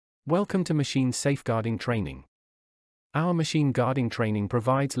Welcome to Machine Safeguarding Training. Our machine guarding training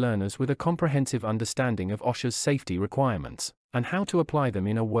provides learners with a comprehensive understanding of OSHA's safety requirements and how to apply them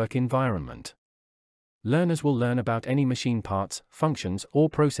in a work environment. Learners will learn about any machine parts, functions, or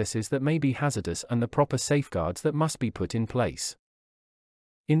processes that may be hazardous and the proper safeguards that must be put in place.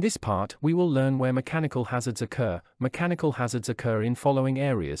 In this part, we will learn where mechanical hazards occur. Mechanical hazards occur in following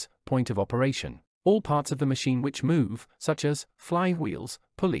areas: point of operation, all parts of the machine which move, such as flywheels,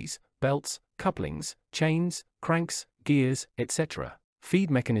 pulleys, belts, couplings, chains, cranks, gears, etc.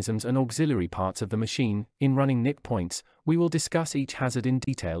 Feed mechanisms and auxiliary parts of the machine. In running NIP points, we will discuss each hazard in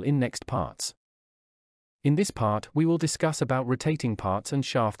detail in next parts. In this part, we will discuss about rotating parts and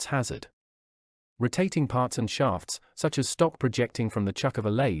shafts hazard. Rotating parts and shafts, such as stock projecting from the chuck of a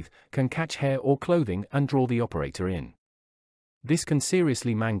lathe, can catch hair or clothing and draw the operator in. This can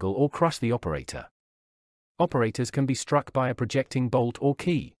seriously mangle or crush the operator. Operators can be struck by a projecting bolt or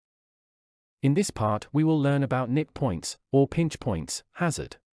key. In this part, we will learn about NIP points, or pinch points,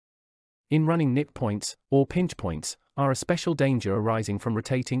 hazard. In running NIP points, or pinch points, are a special danger arising from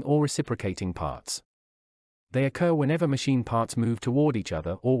rotating or reciprocating parts. They occur whenever machine parts move toward each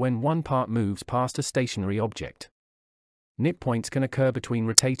other or when one part moves past a stationary object. NIP points can occur between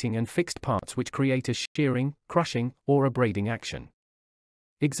rotating and fixed parts which create a shearing, crushing, or abrading action.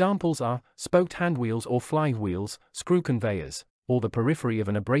 Examples are spoked handwheels or flywheels, screw conveyors, or the periphery of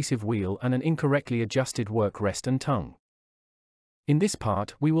an abrasive wheel and an incorrectly adjusted work rest and tongue. In this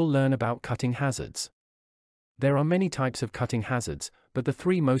part, we will learn about cutting hazards. There are many types of cutting hazards, but the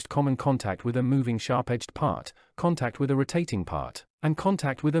three most common: contact with a moving sharp-edged part, contact with a rotating part, and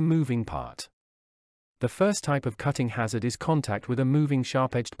contact with a moving part. The first type of cutting hazard is contact with a moving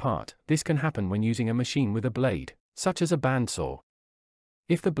sharp-edged part. This can happen when using a machine with a blade, such as a bandsaw.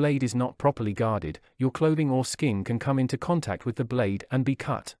 If the blade is not properly guarded, your clothing or skin can come into contact with the blade and be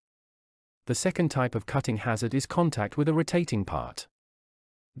cut. The second type of cutting hazard is contact with a rotating part.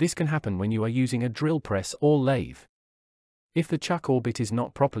 This can happen when you are using a drill press or lathe. If the chuck or bit is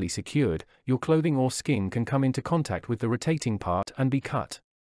not properly secured, your clothing or skin can come into contact with the rotating part and be cut.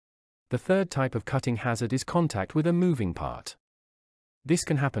 The third type of cutting hazard is contact with a moving part. This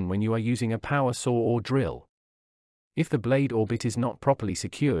can happen when you are using a power saw or drill. If the blade or bit is not properly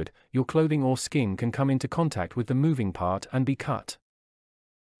secured, your clothing or skin can come into contact with the moving part and be cut.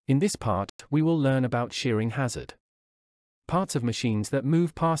 In this part, we will learn about shearing hazard. Parts of machines that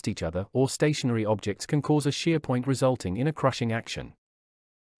move past each other or stationary objects can cause a shear point resulting in a crushing action.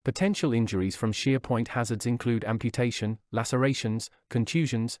 Potential injuries from shear point hazards include amputation, lacerations,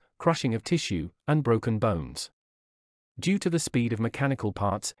 contusions, crushing of tissue, and broken bones. Due to the speed of mechanical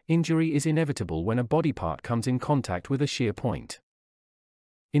parts, injury is inevitable when a body part comes in contact with a shear point.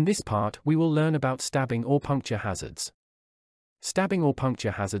 In this part, we will learn about stabbing or puncture hazards. Stabbing or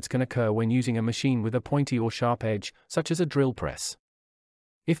puncture hazards can occur when using a machine with a pointy or sharp edge, such as a drill press.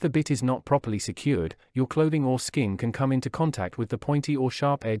 If the bit is not properly secured, your clothing or skin can come into contact with the pointy or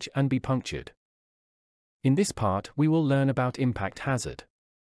sharp edge and be punctured. In this part, we will learn about impact hazard.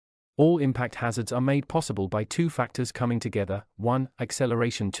 All impact hazards are made possible by two factors coming together: 1.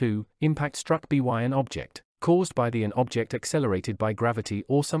 Acceleration. 2. Impact struck by an object, caused by an object accelerated by gravity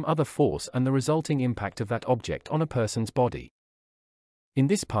or some other force, and the resulting impact of that object on a person's body. In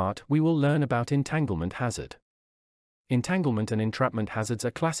this part, we will learn about entanglement hazard. Entanglement and entrapment hazards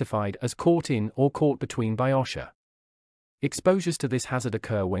are classified as caught in or caught between by OSHA. Exposures to this hazard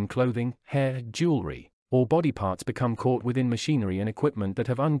occur when clothing, hair, jewelry, or body parts become caught within machinery and equipment that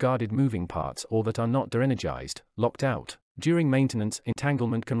have unguarded moving parts or that are not de-energized, locked out. During maintenance,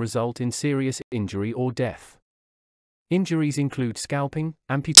 entanglement can result in serious injury or death. Injuries include scalping,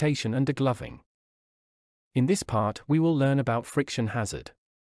 amputation, and degloving. In this part, we will learn about friction hazard.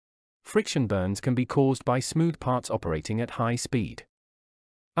 Friction burns can be caused by smooth parts operating at high speed.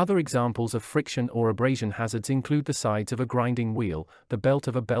 Other examples of friction or abrasion hazards include the sides of a grinding wheel, the belt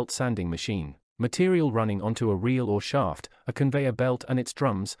of a belt sanding machine, material running onto a reel or shaft, a conveyor belt and its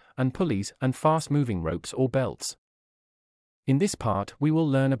drums, and pulleys and fast-moving ropes or belts. In this part, we will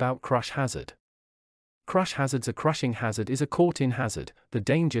learn about crush hazard. Crush hazards. A crushing hazard is a caught-in hazard. The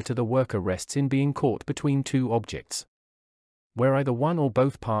danger to the worker rests in being caught between two objects, where either one or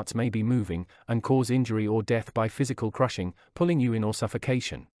both parts may be moving, and cause injury or death by physical crushing, pulling you in, or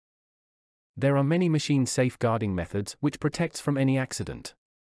suffocation. There are many machine safeguarding methods which protects from any accident.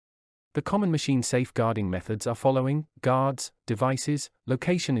 The common machine safeguarding methods are following: guards, devices,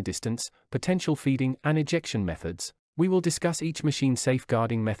 location and distance, potential feeding, and ejection methods. We will discuss each machine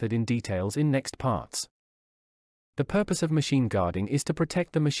safeguarding method in details in next parts. The purpose of machine guarding is to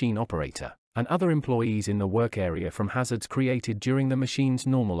protect the machine operator. and other employees in the work area from hazards created during the machine's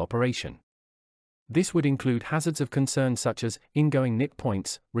normal operation. This would include hazards of concern such as ingoing nip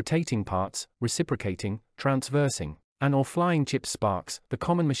points, rotating parts, reciprocating, transversing, and/or flying chip sparks. The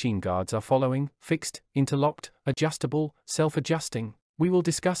common machine guards are following: fixed, interlocked, adjustable, self-adjusting. We will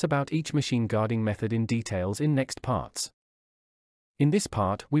discuss about each machine guarding method in details in next parts. In this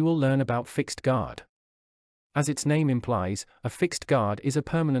part, we will learn about fixed guard. As its name implies, a fixed guard is a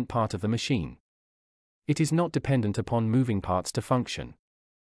permanent part of the machine. It is not dependent upon moving parts to function.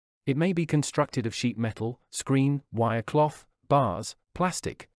 It may be constructed of sheet metal, screen, wire cloth, bars,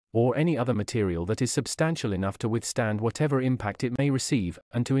 plastic, or any other material that is substantial enough to withstand whatever impact it may receive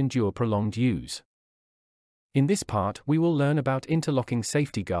and to endure prolonged use. In this part, we will learn about interlocking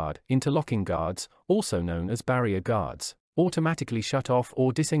safety guard. Interlocking guards, also known as barrier guards, automatically shut off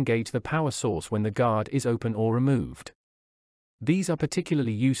or disengage the power source when the guard is open or removed. These are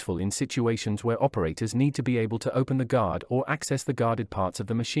particularly useful in situations where operators need to be able to open the guard or access the guarded parts of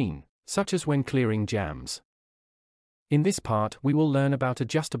the machine, such as when clearing jams. In this part, we will learn about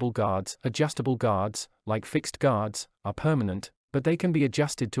adjustable guards. Adjustable guards, like fixed guards, are permanent, but they can be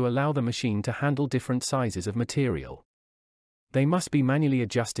adjusted to allow the machine to handle different sizes of material. They must be manually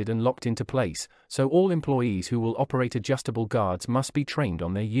adjusted and locked into place, so all employees who will operate adjustable guards must be trained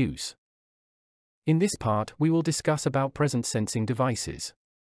on their use. In this part, we will discuss about presence sensing devices.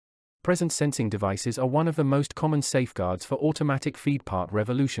 Presence sensing devices are one of the most common safeguards for automatic feed part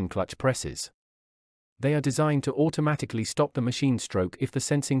revolution clutch presses. They are designed to automatically stop the machine stroke if the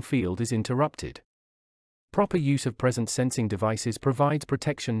sensing field is interrupted. Proper use of presence sensing devices provides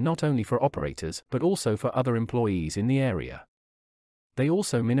protection not only for operators but also for other employees in the area. They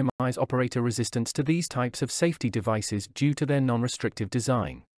also minimize operator resistance to these types of safety devices due to their non-restrictive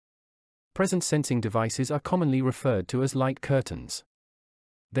design. Presence sensing devices are commonly referred to as light curtains.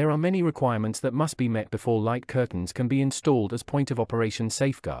 There are many requirements that must be met before light curtains can be installed as point-of-operation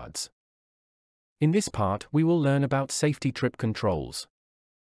safeguards. In this part, we will learn about safety trip controls.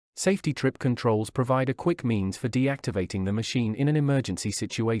 Safety trip controls provide a quick means for deactivating the machine in an emergency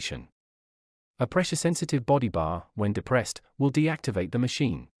situation. A pressure-sensitive body bar, when depressed, will deactivate the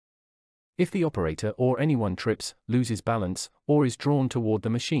machine. If the operator or anyone trips, loses balance, or is drawn toward the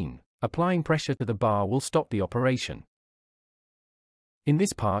machine, applying pressure to the bar will stop the operation. In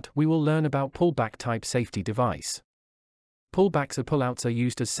this part, we will learn about pullback type safety device. Pullbacks or pullouts are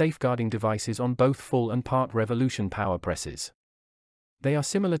used as safeguarding devices on both full and part revolution power presses. They are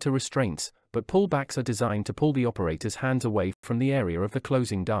similar to restraints, but pullbacks are designed to pull the operator's hands away from the area of the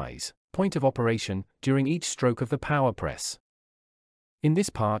closing dies, point of operation, during each stroke of the power press. In this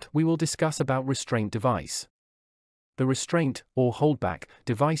part, we will discuss about restraint device. The restraint, or holdback,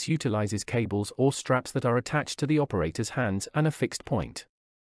 device utilizes cables or straps that are attached to the operator's hands and a fixed point.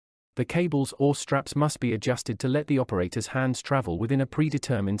 The cables or straps must be adjusted to let the operator's hands travel within a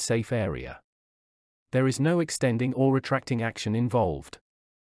predetermined safe area. There is no extending or retracting action involved.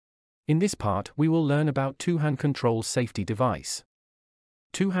 In this part, we will learn about two-hand control safety device.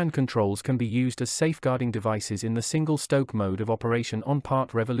 Two-hand controls can be used as safeguarding devices in the single-stroke mode of operation on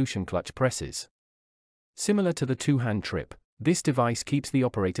part revolution clutch presses. Similar to the two-hand trip, this device keeps the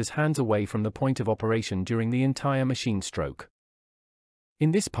operator's hands away from the point of operation during the entire machine stroke.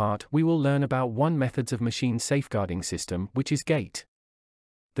 In this part, we will learn about one methods of machine safeguarding system, which is gate.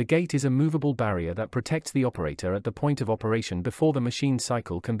 The gate is a movable barrier that protects the operator at the point of operation before the machine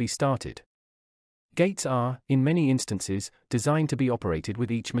cycle can be started. Gates are, in many instances, designed to be operated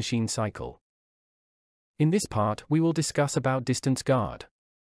with each machine cycle. In this part, we will discuss about distance guard.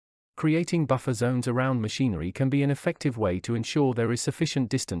 Creating buffer zones around machinery can be an effective way to ensure there is sufficient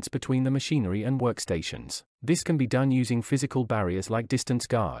distance between the machinery and workstations. This can be done using physical barriers like distance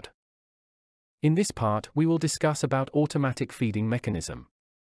guard. In this part, we will discuss about automatic feeding mechanism.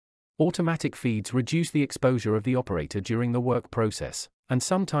 Automatic feeds reduce the exposure of the operator during the work process, and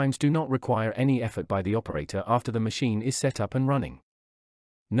sometimes do not require any effort by the operator after the machine is set up and running.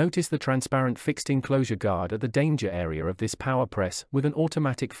 Notice the transparent fixed enclosure guard at the danger area of this power press with an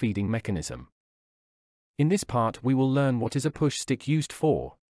automatic feeding mechanism. In this part, we will learn what is a push stick used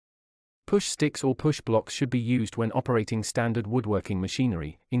for. Push sticks or push blocks should be used when operating standard woodworking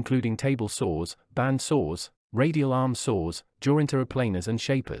machinery, including table saws, band saws, radial arm saws, jaw interplaners and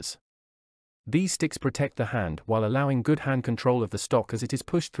shapers. These sticks protect the hand while allowing good hand control of the stock as it is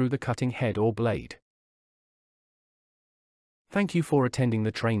pushed through the cutting head or blade. Thank you for attending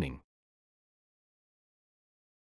the training.